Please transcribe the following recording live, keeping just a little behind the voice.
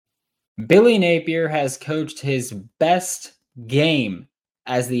Billy Napier has coached his best game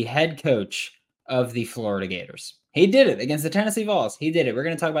as the head coach of the Florida Gators. He did it against the Tennessee Vols. He did it. We're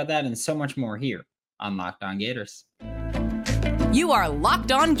going to talk about that and so much more here on Locked On Gators. You are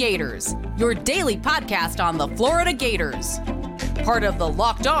Locked On Gators, your daily podcast on the Florida Gators. Part of the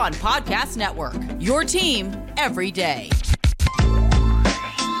Locked On Podcast Network, your team every day.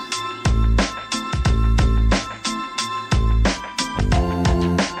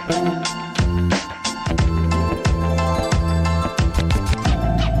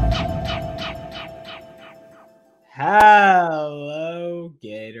 Hello,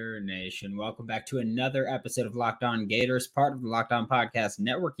 Gator Nation. Welcome back to another episode of Locked On Gators, part of the Locked On Podcast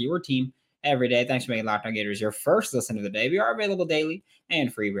Network, your team every day. Thanks for making Locked On Gators your first listen of the day. We are available daily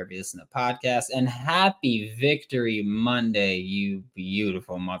and free wherever you listen to podcasts. And happy Victory Monday, you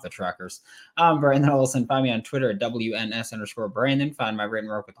beautiful mother truckers. I'm Brandon Olson. Find me on Twitter at WNS_Brandon. Find my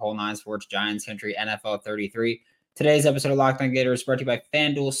written work with Whole Nine Sports, Giants Country, NFL 33. Today's episode of Locked On Gators is brought to you by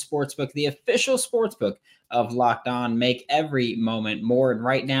FanDuel Sportsbook, the official sportsbook of Locked On. Make every moment more. And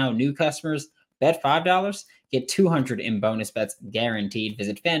right now, new customers bet $5, get $200 in bonus bets guaranteed.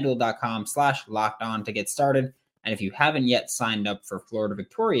 Visit FanDuel.com/LockedOn to get started. And if you haven't yet signed up for Florida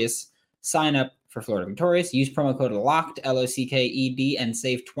Victorious, sign up for Florida Victorious. Use promo code LOCKED, LOCKED, and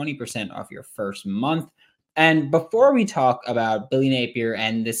save 20% off your first month. And before we talk about Billy Napier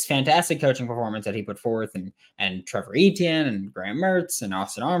and this fantastic coaching performance that he put forth, and Trevor Etienne and Graham Mertz and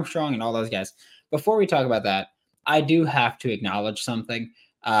Austin Armstrong and all those guys, before we talk about that, I do have to acknowledge something.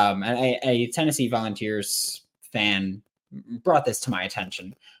 A Tennessee Volunteers fan brought this to my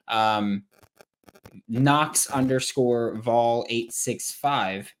attention.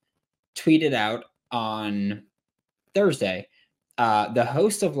 Knox_Vol865 tweeted out on Thursday, the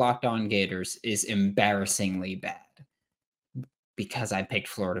host of Locked On Gators is embarrassingly bad because I picked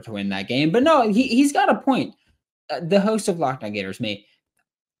Florida to win that game. But no, he's got a point. The host of Locked On Gators, me,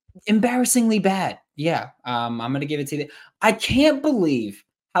 embarrassingly bad. Yeah, I'm going to give it to you. I can't believe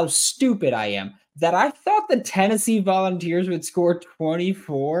how stupid I am that I thought the Tennessee Volunteers would score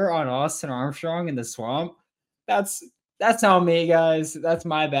 24 on Austin Armstrong in the Swamp. That's on me, guys. That's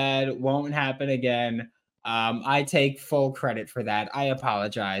my bad. Won't happen again. I take full credit for that. I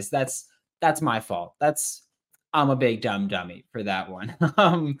apologize. That's my fault. I'm a big dumb dummy for that one.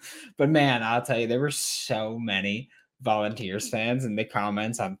 But man, I'll tell you, there were so many Volunteers fans in the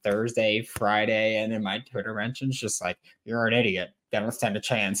comments on Thursday, Friday, and in my Twitter mentions, just like, you're an idiot. They don't stand a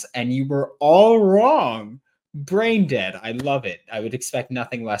chance. And you were all wrong. Brain dead. I love it. I would expect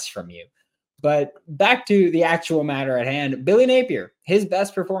nothing less from you. But back to the actual matter at hand. Billy Napier, his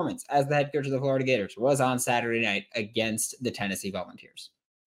best performance as the head coach of the Florida Gators was on Saturday night against the Tennessee Volunteers.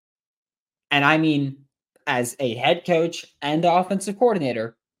 And I mean, as a head coach and offensive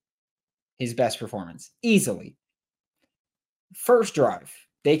coordinator, his best performance, easily. First drive,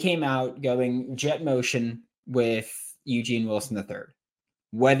 they came out going jet motion with Eugene Wilson III.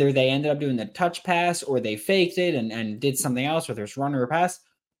 Whether they ended up doing the touch pass or they faked it and did something else, whether it's run or pass,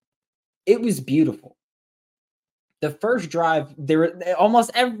 it was beautiful. The first drive,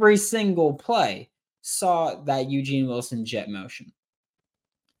 almost every single play saw that Eugene Wilson jet motion.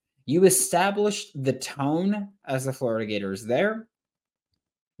 You established the tone as the Florida Gators there.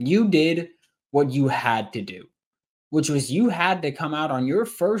 You did what you had to do, which was you had to come out on your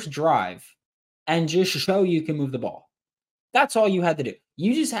first drive and just show you can move the ball. That's all you had to do.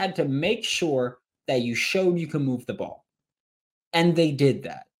 You just had to make sure that you showed you can move the ball. And they did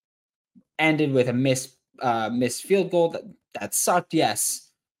that. Ended with a missed field goal. That sucked, yes.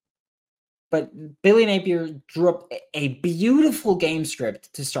 But Billy Napier drew up a beautiful game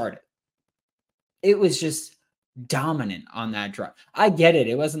script to start it. It was just dominant on that drive. I get it.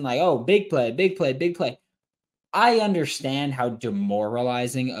 It wasn't like, oh, big play, big play, big play. I understand how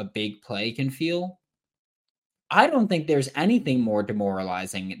demoralizing a big play can feel. I don't think there's anything more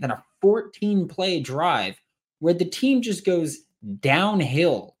demoralizing than a 14-play drive where the team just goes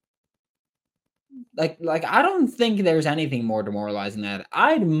downhill. Like I don't think there's anything more demoralizing than that.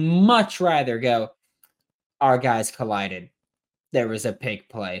 I'd much rather go, our guys collided. There was a pick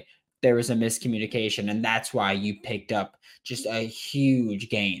play. There was a miscommunication, and that's why you picked up just a huge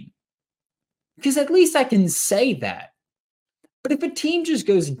gain. Because at least I can say that. But if a team just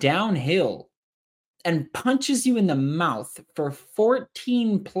goes downhill and punches you in the mouth for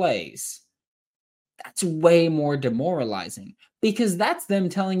 14 plays, that's way more demoralizing. Because that's them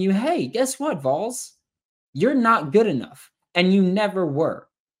telling you, hey, guess what, Vols? You're not good enough. And you never were.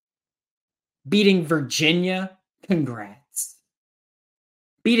 Beating Virginia, congrats.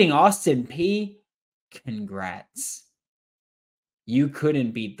 Beating Austin P, congrats. you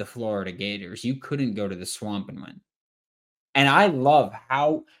couldn't beat the Florida Gators. You couldn't go to the Swamp and win. And I love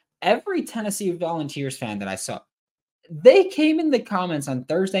how every Tennessee Volunteers fan that I saw, they came in the comments on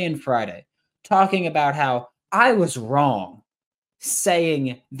Thursday and Friday talking about how I was wrong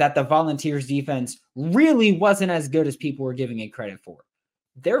saying that the Volunteers defense really wasn't as good as people were giving it credit for.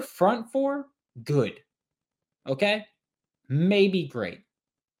 Their front four, good. Okay? Maybe great.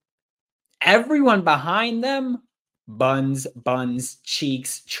 Everyone behind them, buns,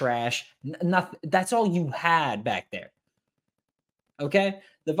 cheeks, trash. Nothing. That's all you had back there. Okay?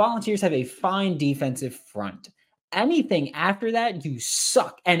 The Volunteers have a fine defensive front. Anything after that, you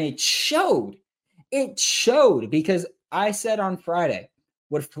suck. And it showed. It showed because I said on Friday,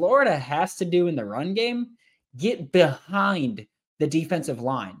 what Florida has to do in the run game, get behind the defensive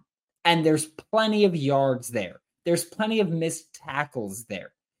line. And there's plenty of yards there. There's plenty of missed tackles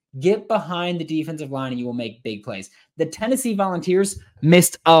there. Get behind the defensive line and you will make big plays. The Tennessee Volunteers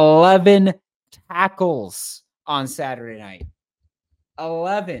missed 11 tackles on Saturday night.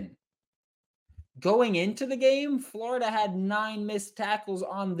 11. Going into the game, Florida had 9 missed tackles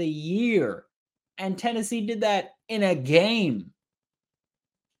on the year. And Tennessee did that in a game.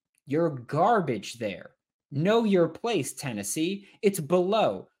 You're garbage there. Know your place, Tennessee. It's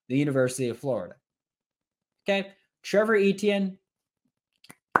below the University of Florida. Okay? Trevor Etienne,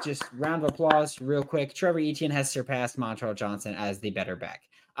 just round of applause real quick. Trevor Etienne has surpassed Montrell Johnson as the better back.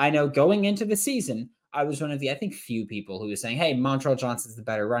 I know going into the season, I was one of the, I think, few people who was saying, hey, Montrell Johnson's the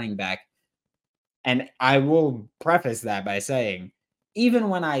better running back. And I will preface that by saying, even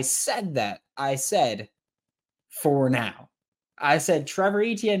when I said that, I said, for now. I said Trevor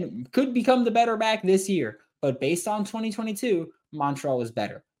Etienne could become the better back this year, but based on 2022, Montrell was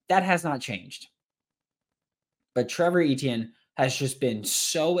better. That has not changed. But Trevor Etienne has just been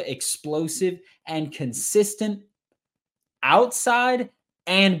so explosive and consistent outside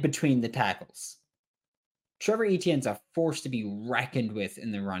and between the tackles. Trevor Etienne's a force to be reckoned with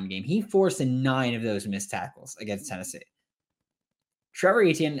in the run game. He forced 9 of those missed tackles against Tennessee. Trevor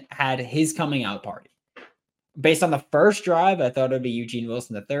Etienne had his coming out party. Based on the first drive, I thought it would be Eugene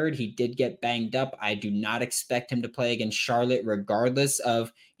Wilson the third. He did get banged up. I do not expect him to play against Charlotte, regardless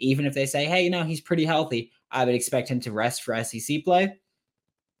of, even if they say, hey, he's pretty healthy. I would expect him to rest for SEC play.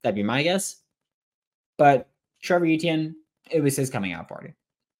 That'd be my guess. But Trevor Etienne, it was his coming out party.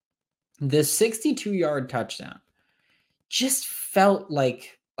 The 62-yard touchdown just felt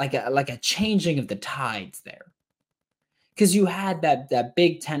like a changing of the tides there. Because you had that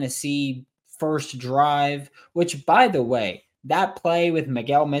big Tennessee first drive, which, by the way, that play with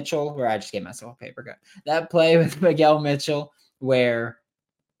Miguel Mitchell, where I just gave myself a paper cut. That play with Miguel Mitchell, where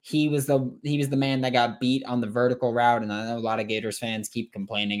he was the man that got beat on the vertical route, and I know a lot of Gators fans keep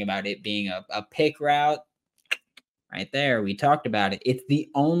complaining about it being a pick route. Right there, we talked about it. It's the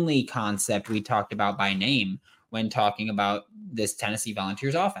only concept we talked about by name when talking about this Tennessee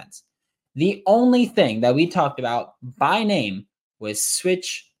Volunteers offense. The only thing that we talked about by name was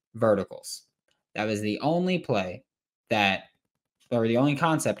switch verticals. That was the only play or the only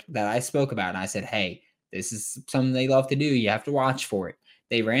concept that I spoke about. And I said, hey, this is something they love to do. You have to watch for it.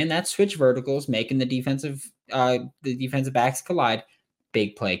 They ran that switch verticals, making the defensive backs collide.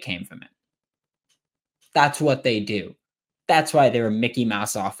 Big play came from it. That's what they do. That's why they're a Mickey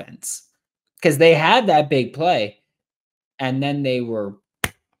Mouse offense. Because they had that big play, and then they were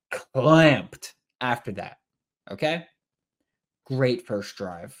clamped after that. Okay? Great first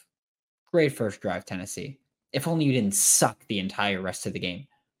drive. Great first drive, Tennessee. If only you didn't suck the entire rest of the game.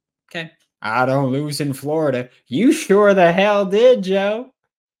 Okay? I don't lose in Florida. You sure the hell did, Joe.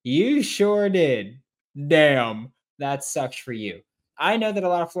 You sure did. Damn. That sucks for you. I know that a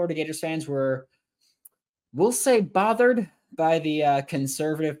lot of Florida Gators fans were, we'll say, bothered by the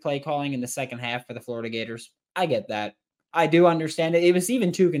conservative play calling in the second half for the Florida Gators. I get that. I do understand it. It was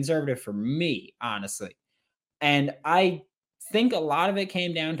even too conservative for me, honestly. And I think a lot of it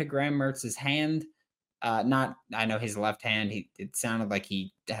came down to Graham Mertz's hand. I know his left hand. It sounded like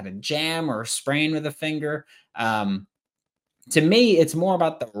he had a jam or a sprain with a finger. To me, it's more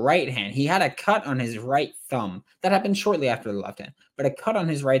about the right hand. He had a cut on his right thumb. That happened shortly after the left hand. But a cut on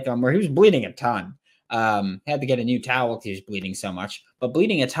his right thumb where he was bleeding a ton. Had to get a new towel because he was bleeding so much. But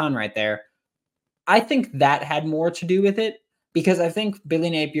bleeding a ton right there. I think that had more to do with it. Because I think Billy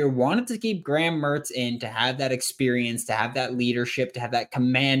Napier wanted to keep Graham Mertz in to have that experience, to have that leadership, to have that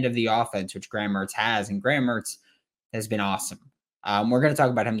command of the offense, which Graham Mertz has. And Graham Mertz has been awesome. We're going to talk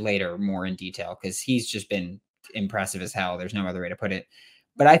about him later more in detail because he's just been impressive as hell. There's no other way to put it.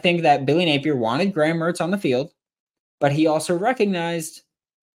 But I think that Billy Napier wanted Graham Mertz on the field, but he also recognized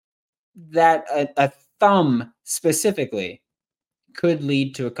that a thumb specifically could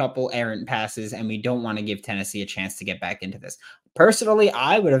lead to a couple errant passes, and we don't want to give Tennessee a chance to get back into this. Personally,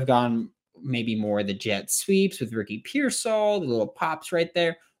 I would have gone maybe more the jet sweeps with Ricky Pearsall, the little pops right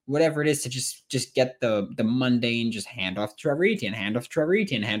there, whatever it is to just get the mundane, just hand off to Trevor Etienne, hand off to Trevor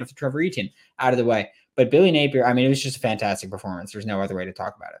Etienne, hand off to Trevor Etienne out of the way. But Billy Napier, I mean, it was just a fantastic performance. There's no other way to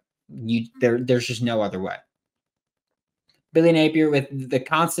talk about it. There's just no other way. Billy Napier with the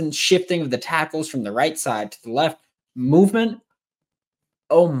constant shifting of the tackles from the right side to the left, movement.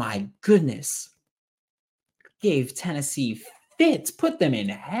 Oh my goodness. Gave Tennessee fits, put them in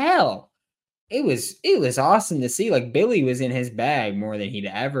hell. It was awesome to see. Like, Billy was in his bag more than he'd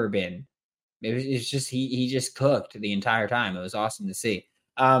ever been. It's just he just cooked the entire time. It was awesome to see.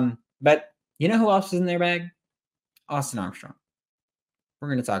 But you know who else was in their bag? Austin Armstrong. We're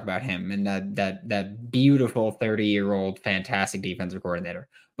going to talk about him and that beautiful 30-year-old fantastic defensive coordinator.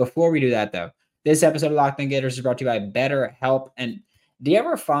 Before we do that, though, this episode of Locked On Gators is brought to you by BetterHelp. And do you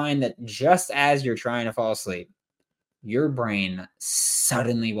ever find that just as you're trying to fall asleep, your brain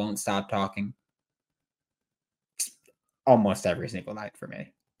suddenly won't stop talking? Almost every single night for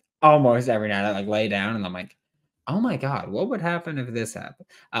me. Almost every night I lay down and I'm like, oh my God, what would happen if this happened?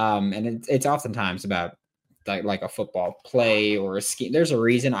 And it's oftentimes about like a football play or a scheme. There's a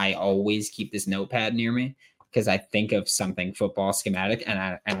reason I always keep this notepad near me, because I think of something football schematic and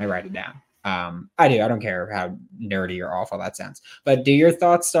I write it down. I do. I don't care how nerdy or awful that sounds. But do your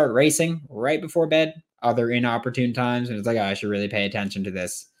thoughts start racing right before bed? Other inopportune times when it's like, oh, I should really pay attention to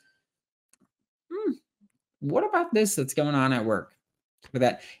this. What about this that's going on at work? With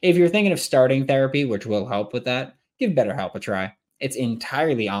that, if you're thinking of starting therapy, which will help with that, give BetterHelp a try. It's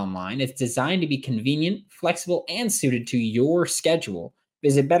entirely online. It's designed to be convenient, flexible, and suited to your schedule.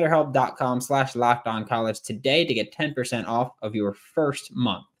 Visit BetterHelp.com/LockedOnCollege today to get 10% off of your first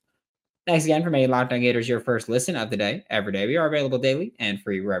month. Thanks again for making Locked On Gators your first listen of the day. Every day we are available daily and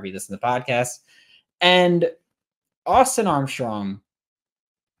free wherever you listen to podcasts. And Austin Armstrong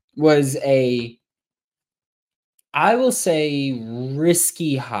was I will say,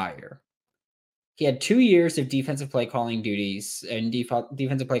 risky hire. He had 2 years of defensive play calling duties and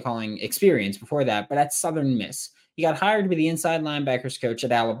defensive play calling experience before that, but at Southern Miss. He got hired to be the inside linebackers coach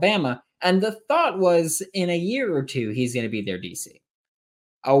at Alabama, and the thought was in a year or two, he's going to be their DC.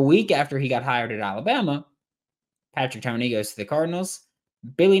 A week after he got hired at Alabama, Patrick Toney goes to the Cardinals.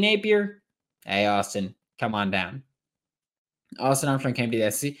 Billy Napier, hey, Austin, come on down. Austin Armstrong came to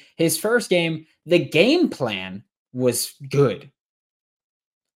the SEC. His first game, the game plan was good.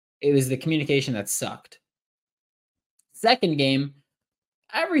 It was the communication that sucked. Second game,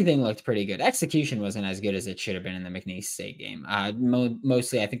 everything looked pretty good. Execution wasn't as good as it should have been in the McNeese State game.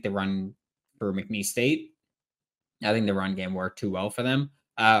 Mostly, I think the run for McNeese State, I think the run game worked too well for them.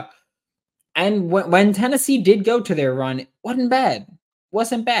 And when Tennessee did go to their run, it wasn't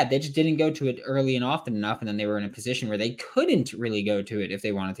bad. They just didn't go to it early and often enough, and then they were in a position where they couldn't really go to it if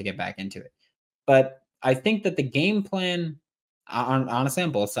they wanted to get back into it. But I think that the game plan, honestly,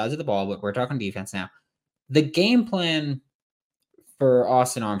 on both sides of the ball, but we're talking defense now, the game plan for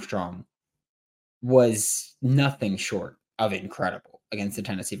Austin Armstrong was nothing short of incredible against the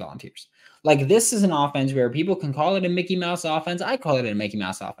Tennessee Volunteers. Like, this is an offense where people can call it a Mickey Mouse offense. I call it a Mickey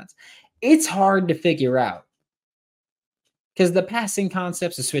Mouse offense. It's hard to figure out because the passing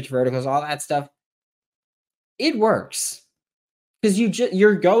concepts, the switch verticals, all that stuff, it works. Because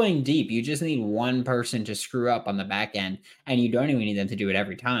you're going deep. You just need one person to screw up on the back end, and you don't even need them to do it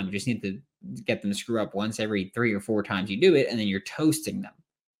every time. You just need to get them to screw up once every 3 or 4 times you do it, and then you're toasting them.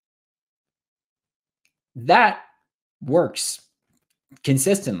 That works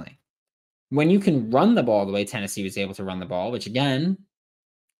consistently. When you can run the ball the way Tennessee was able to run the ball, which, again,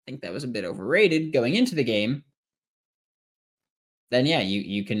 I think that was a bit overrated going into the game, then, yeah,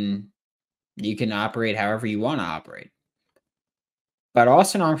 you can operate however you want to operate. But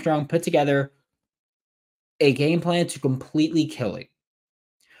Austin Armstrong put together a game plan to completely kill it.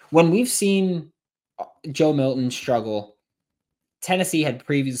 When we've seen Joe Milton struggle, Tennessee had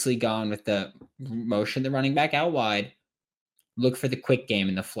previously gone with the motion the running back out wide, look for the quick game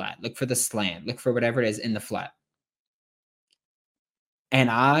in the flat, look for the slant, look for whatever it is in the flat. And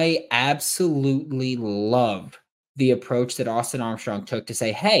I absolutely love the approach that Austin Armstrong took to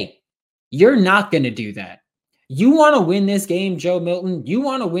say, hey, you're not going to do that. You want to win this game, Joe Milton? You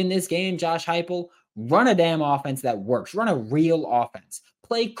want to win this game, Josh Heupel? Run a damn offense that works. Run a real offense.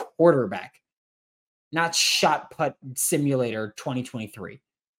 Play quarterback, not shot put simulator 2023.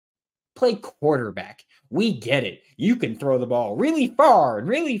 Play quarterback. We get it. You can throw the ball really far and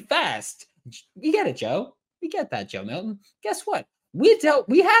really fast. We get it, Joe. We get that, Joe Milton. Guess what? We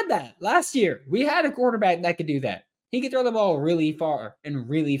had that last year. We had a quarterback that could do that. He could throw the ball really far and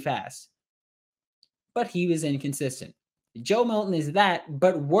really fast, but he was inconsistent. Joe Milton is that,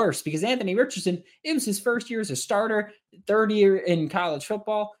 but worse, because Anthony Richardson, it was his first year as a starter, third year in college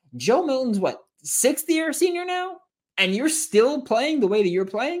football. Joe Milton's what, sixth year senior now? And you're still playing the way that you're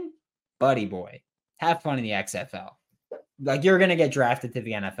playing? Buddy boy, have fun in the XFL. Like, you're going to get drafted to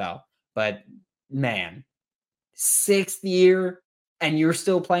the NFL, but man, sixth year and you're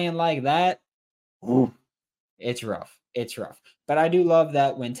still playing like that? Ooh, it's rough. It's rough. But I do love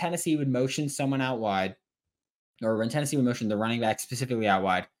that when Tennessee would motion someone out wide, or when Tennessee would motion the running back specifically out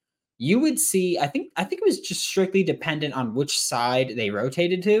wide, you would see, I think it was just strictly dependent on which side they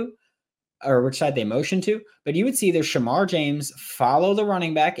rotated to or which side they motioned to, but you would see either Shamar James follow the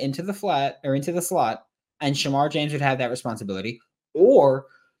running back into the flat or into the slot, and Shamar James would have that responsibility, or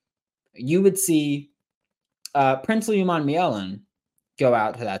you would see Princely Umanmielen go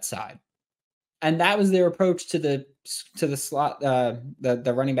out to that side. And that was their approach to the slot,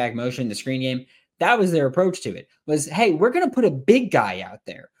 the running back motion, the screen game. That was their approach to it, was, hey, we're going to put a big guy out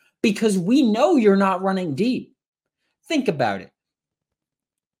there because we know you're not running deep. Think about it.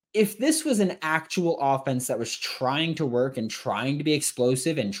 If this was an actual offense that was trying to work and trying to be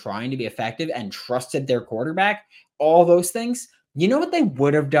explosive and trying to be effective and trusted their quarterback, all those things, you know what they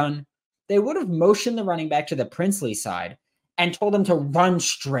would have done? They would have motioned the running back to the Princely side and told him to run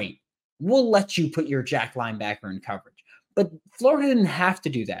straight. We'll let you put your jack linebacker in coverage. But Florida didn't have to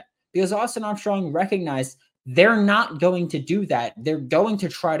do that because Austin Armstrong recognized they're not going to do that. They're going to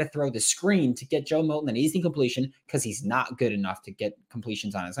try to throw the screen to get Joe Milton an easy completion because he's not good enough to get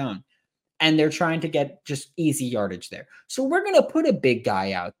completions on his own. And they're trying to get just easy yardage there. So we're going to put a big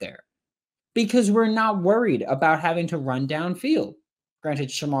guy out there because we're not worried about having to run downfield. Granted,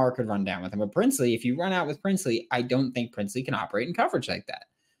 Shamar could run down with him, but Princely, if you run out with Princely, I don't think Princely can operate in coverage like that.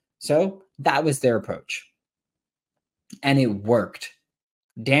 So that was their approach. And it worked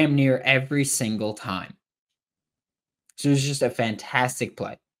damn near every single time. So it was just a fantastic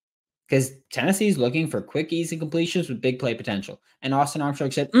play because Tennessee's looking for quick, easy completions with big play potential. And Austin Armstrong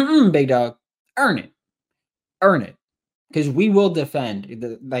said, big dog, earn it. Earn it. Because we will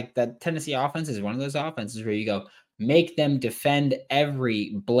defend. Like that Tennessee offense is one of those offenses where you go, make them defend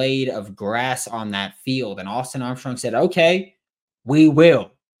every blade of grass on that field. And Austin Armstrong said, okay, we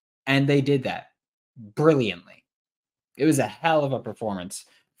will. And they did that brilliantly. It was a hell of a performance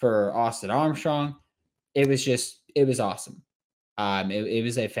for Austin Armstrong. It was awesome. It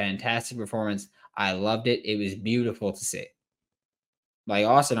was a fantastic performance. I loved it. It was beautiful to see. Like,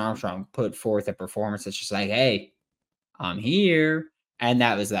 Austin Armstrong put forth a performance that's just like, hey, I'm here. And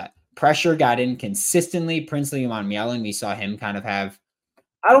that was that. Pressure got in consistently. Princely Umanmielen, we saw him kind of have,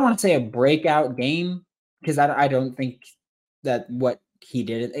 I don't want to say a breakout game, because I don't think that what he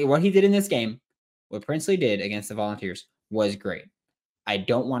did in this game, what Princely did against the Volunteers was great. I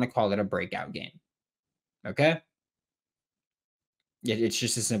don't want to call it a breakout game. Okay? It's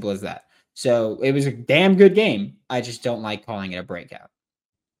just as simple as that. So it was a damn good game. I just don't like calling it a breakout.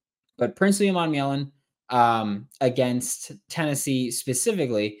 But Princely Umanmielen, against Tennessee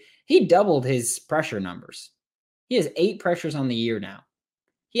specifically, he doubled his pressure numbers. He has 8 pressures on the year now.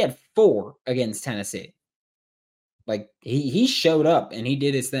 He had 4 against Tennessee. Like, he showed up and he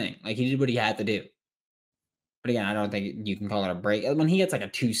did his thing. Like, he did what he had to do. But again, I don't think you can call it a break. When he gets like a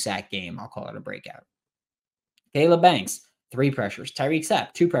 2-sack game, I'll call it a breakout. Caleb Banks, 3 pressures. Tyreek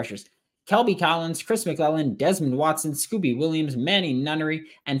Sapp, 2 pressures. Kelby Collins, Chris McClellan, Desmond Watson, Scooby Williams, Manny Nunnery,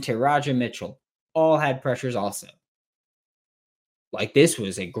 and Taraja Mitchell all had pressures also. Like, this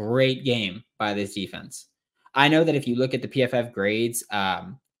was a great game by this defense. I know that if you look at the PFF grades,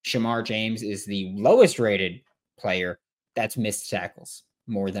 Shamar James is the lowest rated player that's missed tackles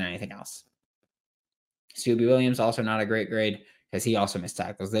more than anything else. Scooby Williams, also not a great grade because he also missed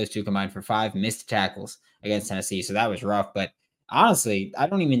tackles. Those two combined for 5 missed tackles against Tennessee. So that was rough. But honestly, I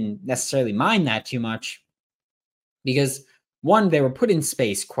don't even necessarily mind that too much because, one, they were put in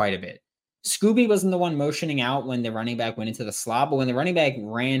space quite a bit. Scooby wasn't the one motioning out when the running back went into the slot, but when the running back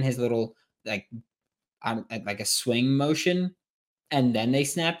ran his little, like a swing motion and then they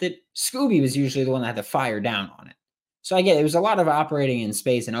snapped it, Scooby was usually the one that had to fire down on it. So I get it was a lot of operating in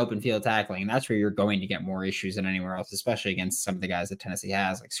space and open field tackling, and that's where you're going to get more issues than anywhere else, especially against some of the guys that Tennessee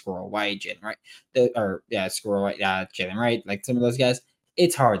has, like Squirrel White, Jalen Wright, Jalen Wright, like some of those guys.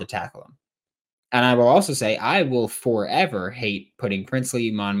 It's hard to tackle them. And I will also say I will forever hate putting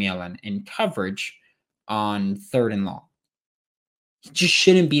Princely Umanmielen in coverage on 3rd and long. He just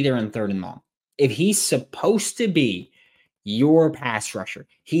shouldn't be there on 3rd and long. If he's supposed to be your pass rusher,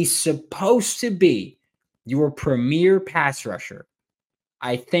 he's supposed to be your premier pass rusher,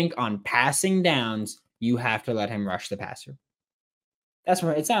 I think on passing downs, you have to let him rush the passer. That's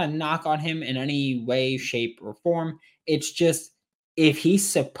right. It's not a knock on him in any way, shape, or form. It's just if he's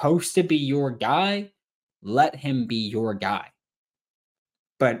supposed to be your guy, let him be your guy.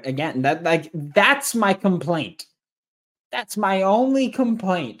 But again, that's my complaint. That's my only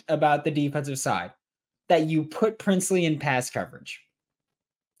complaint about the defensive side. That you put Princely in pass coverage.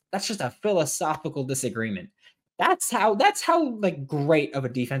 That's just a philosophical disagreement. That's how like great of a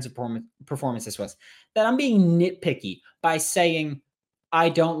defensive performance this was. That I'm being nitpicky by saying I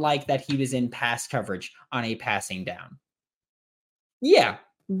don't like that he was in pass coverage on a passing down. Yeah,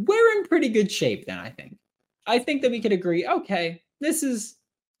 we're in pretty good shape then, I think. I think that we could agree, okay, this is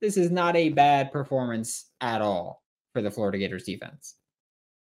not a bad performance at all for the Florida Gators defense.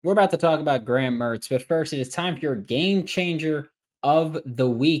 We're about to talk about Graham Mertz, but first it is time for your game changer of the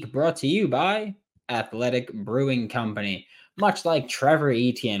week, brought to you by Athletic Brewing Company. Much like Trevor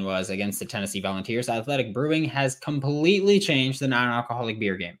Etienne was against the Tennessee Volunteers, Athletic Brewing has completely changed the non-alcoholic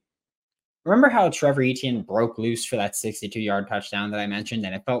beer game. Remember how Trevor Etienne broke loose for that 62-yard touchdown that I mentioned,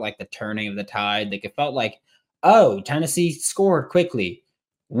 and it felt like the turning of the tide? Like it felt like, oh, Tennessee scored quickly.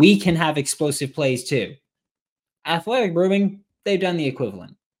 We can have explosive plays too. Athletic Brewing, they've done the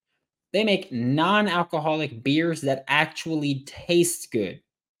equivalent. They make non-alcoholic beers that actually taste good.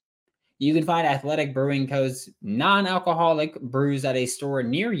 You can find Athletic Brewing Co.'s non-alcoholic brews at a store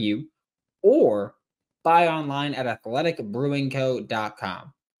near you or buy online at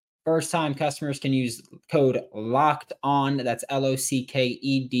athleticbrewingco.com. First-time customers can use code LOCKEDON, that's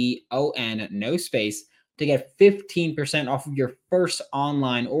LOCKEDON, no space, to get 15% off of your first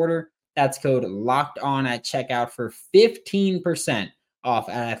online order. That's code LOCKEDON at checkout for 15% off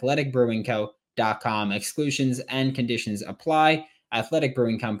at athleticbrewingco.com. Exclusions and conditions apply. Athletic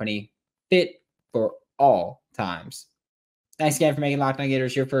Brewing Company, fit for all times. Thanks again for making Locked On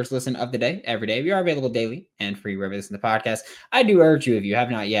Gators your first listen of the day, every day. We are available daily and free wherever you listen to the podcast. I do urge you, if you have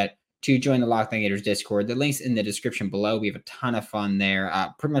not yet, to join the Locked On Gators Discord. The link's in the description below. We have a ton of fun there.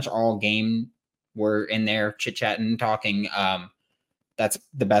 Pretty much all game we're in there chit-chatting, talking. That's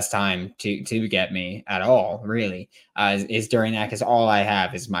the best time to get me at all, really, is during that, because all I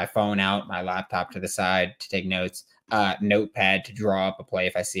have is my phone out, my laptop to the side to take notes, notepad to draw up a play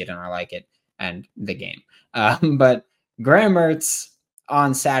if I see it and I like it, and the game. But Graham Mertz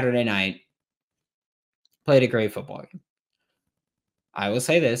on Saturday night played a great football game. I will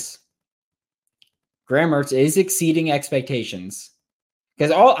say this. Graham Mertz is exceeding expectations.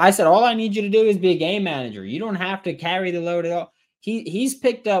 Because all I need you to do is be a game manager. You don't have to carry the load at all. He's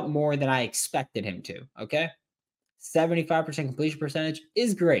picked up more than I expected him to, okay? 75% completion percentage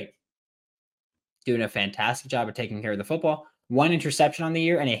is great. Doing a fantastic job of taking care of the football. 1 interception on the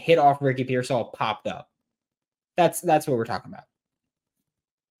year and a hit off Ricky Pearsall popped up. That's what we're talking about.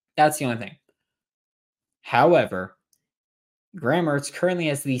 That's the only thing. However, Graham Mertz currently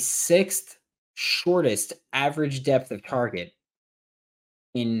has the 6th shortest average depth of target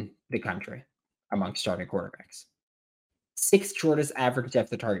in the country among starting quarterbacks. 6th shortest average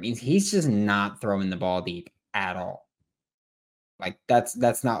depth of target means he's just not throwing the ball deep at all. Like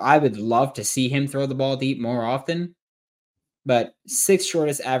that's not. I would love to see him throw the ball deep more often, but 6th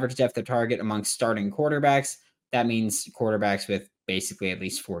shortest average depth of target among starting quarterbacks. That means quarterbacks with basically at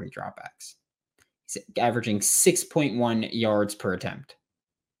least 40 dropbacks. He's averaging 6.1 yards per attempt,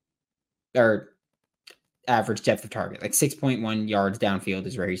 or average depth of target, like 6.1 yards downfield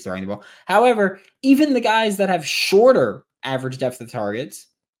is where he's throwing the ball. However, even the guys that have shorter average depth of targets,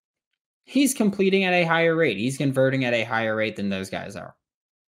 he's completing at a higher rate. He's converting at a higher rate than those guys are.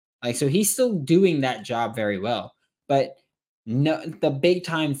 Like, so he's still doing that job very well, but no, the big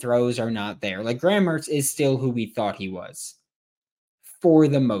time throws are not there. Like Graham Mertz is still who we thought he was for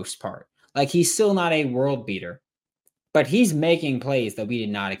the most part. Like he's still not a world beater, but he's making plays that we did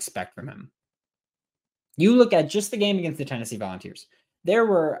not expect from him. You look at just the game against the Tennessee Volunteers. There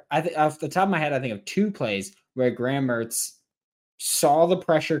were, off the top of my head, I think of 2 plays where Graham Mertz saw the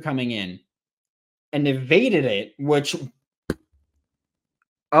pressure coming in and evaded it, which,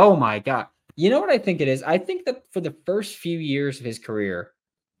 oh my God. You know what I think it is? I think that for the first few years of his career,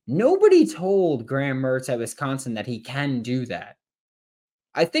 nobody told Graham Mertz at Wisconsin that he can do that.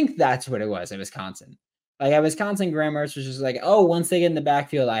 I think that's what it was at Wisconsin. Like at Wisconsin, Graham Mertz was just like, oh, once they get in the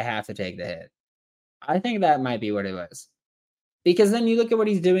backfield, I have to take the hit. I think that might be what it was. Because then you look at what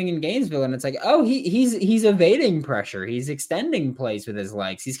he's doing in Gainesville, and it's like, oh, he's evading pressure. He's extending plays with his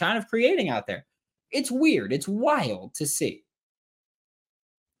legs. He's kind of creating out there. It's weird. It's wild to see.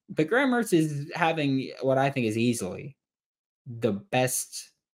 But Graham Mertz is having what I think is easily the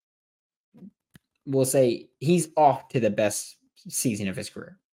best. We'll say he's off to the best season of his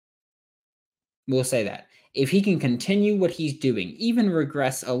career. We'll say that. If he can continue what he's doing, even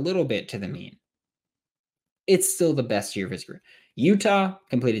regress a little bit to the mean, it's still the best year of his career. Utah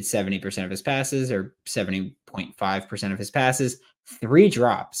completed 70% of his passes, or 70.5% of his passes, 3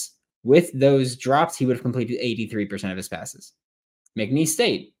 drops. With those drops, he would have completed 83% of his passes. McNeese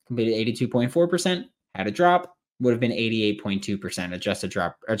State completed 82.4%, had a drop, would have been 88.2%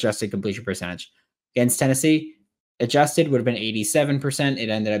 adjusted completion percentage. Against Tennessee, adjusted would have been 87%. It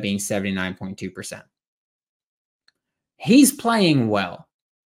ended up being 79.2%. He's playing well.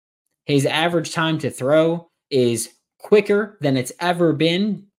 His average time to throw is quicker than it's ever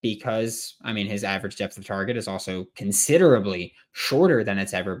been because, his average depth of target is also considerably shorter than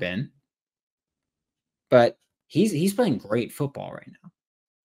it's ever been. But he's playing great football right now.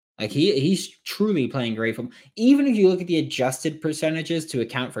 Like he's truly playing great football. Even if you look at the adjusted percentages to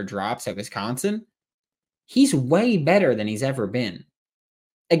account for drops at Wisconsin, he's way better than he's ever been.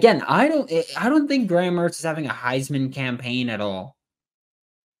 Again, I don't think Graham Mertz is having a Heisman campaign at all.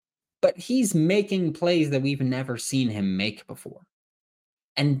 But he's making plays that we've never seen him make before.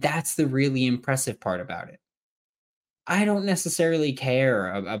 And that's the really impressive part about it. I don't necessarily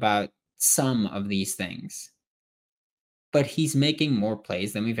care about some of these things. But he's making more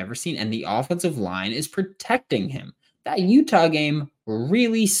plays than we've ever seen. And the offensive line is protecting him. That Utah game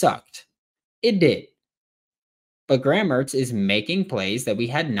really sucked. It did. But Graham Mertz is making plays that we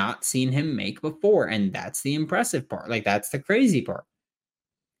had not seen him make before. And that's the impressive part. Like, that's the crazy part.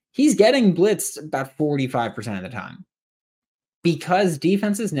 He's getting blitzed about 45% of the time. Because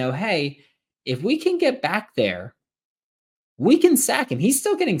defenses know, hey, if we can get back there, we can sack him. He's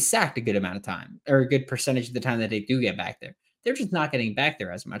still getting sacked a good amount of time, or a good percentage of the time that they do get back there. They're just not getting back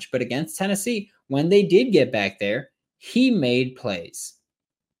there as much. But against Tennessee, when they did get back there, he made plays.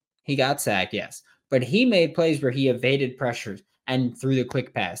 He got sacked, yes. But he made plays where he evaded pressures and threw the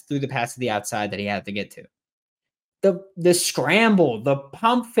quick pass, threw the pass to the outside that he had to get to. The scramble, the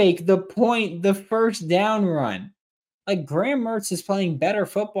pump fake, the point, the first down run. Like, Graham Mertz is playing better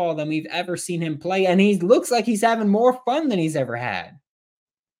football than we've ever seen him play, and he looks like he's having more fun than he's ever had.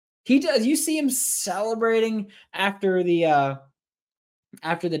 He does. You see him celebrating after the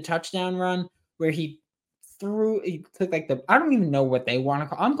touchdown run where he took like I don't even know what they want to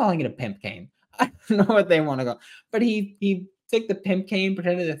call. I'm calling it a pimp cane. I don't know what they want to call. But he took the pimp cane,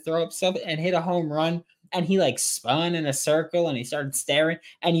 pretended to throw up stuff, and hit a home run. And he like spun in a circle and he started staring.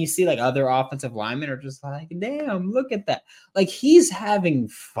 And you see like other offensive linemen are just like, damn, look at that. Like, he's having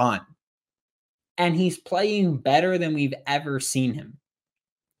fun. And he's playing better than we've ever seen him.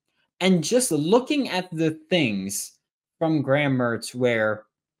 And just looking at the things from Graham Mertz where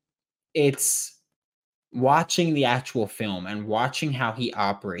it's watching the actual film and watching how he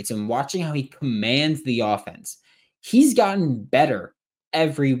operates and watching how he commands the offense, he's gotten better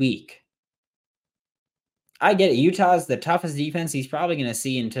every week. I get it. Utah's the toughest defense he's probably going to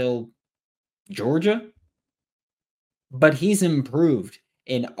see until Georgia. But he's improved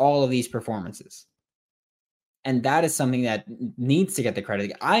in all of these performances. And that is something that needs to get the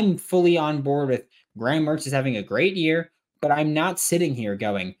credit. I'm fully on board with Graham Mertz is having a great year, but I'm not sitting here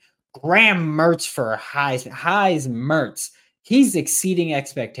going, Graham Mertz for Heisman Mertz. He's exceeding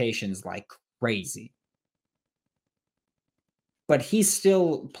expectations like crazy. But he's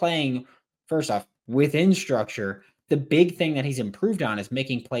still playing, first off, within structure. The big thing that he's improved on is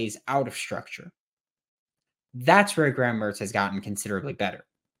making plays out of structure. That's where Graham Mertz has gotten considerably better.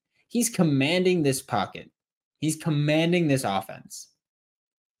 He's commanding this pocket. He's commanding this offense.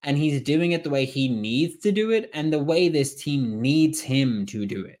 And he's doing it the way he needs to do it and the way this team needs him to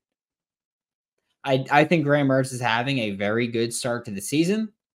do it. I think Graham Mertz is having a very good start to the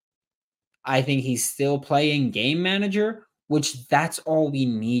season. I think he's still playing game manager, which that's all we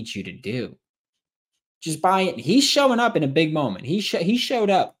need you to do. Just buy it. He's showing up in a big moment. He showed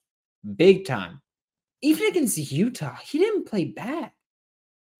up big time. Even against Utah, he didn't play bad.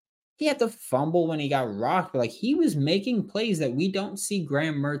 He had to fumble when he got rocked, but like, he was making plays that we don't see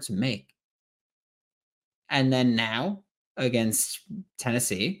Graham Mertz make. And then now against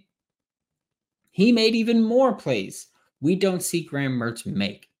Tennessee, he made even more plays we don't see Graham Mertz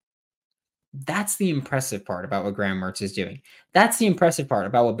make. That's the impressive part about what Graham Mertz is doing. That's the impressive part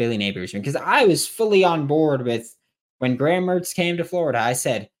about what Billy Napier is doing. Because I was fully on board with when Graham Mertz came to Florida. I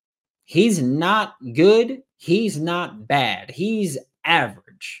said, he's not good. He's not bad. He's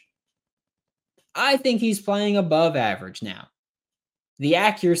average. I think he's playing above average now. The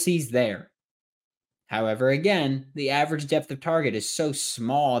accuracy's there. However, again, the average depth of target is so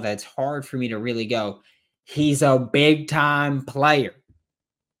small that it's hard for me to really go, he's a big-time player.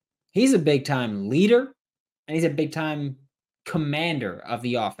 He's a big-time leader, and he's a big-time commander of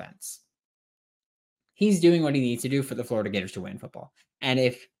the offense. he's doing what he needs to do for the Florida Gators to win football. And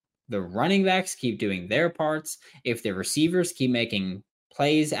if the running backs keep doing their parts, if the receivers keep making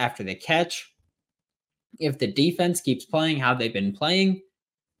plays after the catch, if the defense keeps playing how they've been playing,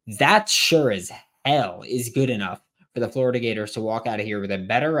 that sure as hell is good enough for the Florida Gators to walk out of here with a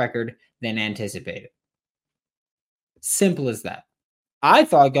better record than anticipated. Simple as that. I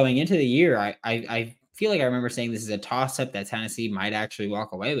thought going into the year, I feel like I remember saying this is a toss-up that Tennessee might actually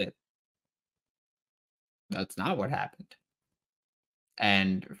walk away with. That's not what happened.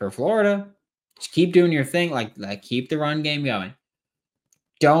 And for Florida, just keep doing your thing. Like keep the run game going.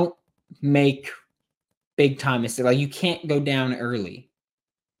 Don't make big time mistakes. Like you can't go down early.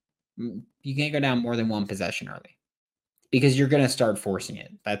 You can't go down more than one possession early because you're going to start forcing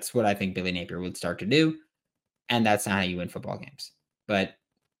it. That's what I think Billy Napier would start to do. And that's not how you win football games. But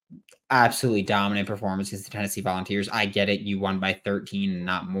absolutely dominant performance against the Tennessee Volunteers. I get it. You won by 13 and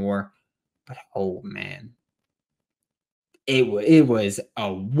not more. But, oh, man. It was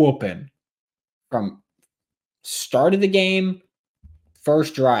a whooping from start of the game,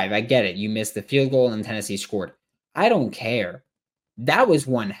 first drive. I get it. You missed the field goal and Tennessee scored. I don't care. That was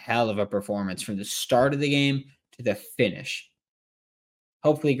one hell of a performance from the start of the game to the finish.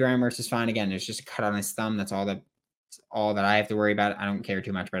 Hopefully Graham Mertz is fine again. There's just a cut on his thumb. That's all that I have to worry about. I don't care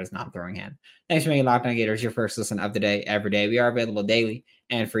too much about his non-throwing hand. Thanks for making Locked On Gators your first listen of the day, every day. We are available daily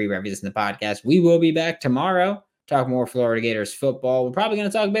and free wherever you listen to the podcast. We will be back tomorrow. Talk more Florida Gators football. We're probably going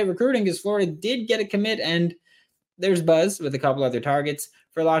to talk about recruiting because Florida did get a commit and there's buzz with a couple other targets.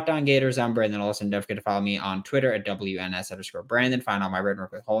 For Locked On Gators, I'm Brandon Olson. Don't forget to follow me on Twitter at WNS_Brandon. Find all my written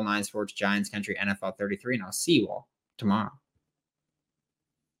work with Whole Nine Sports, Giants Country, NFL 33, and I'll see you all tomorrow.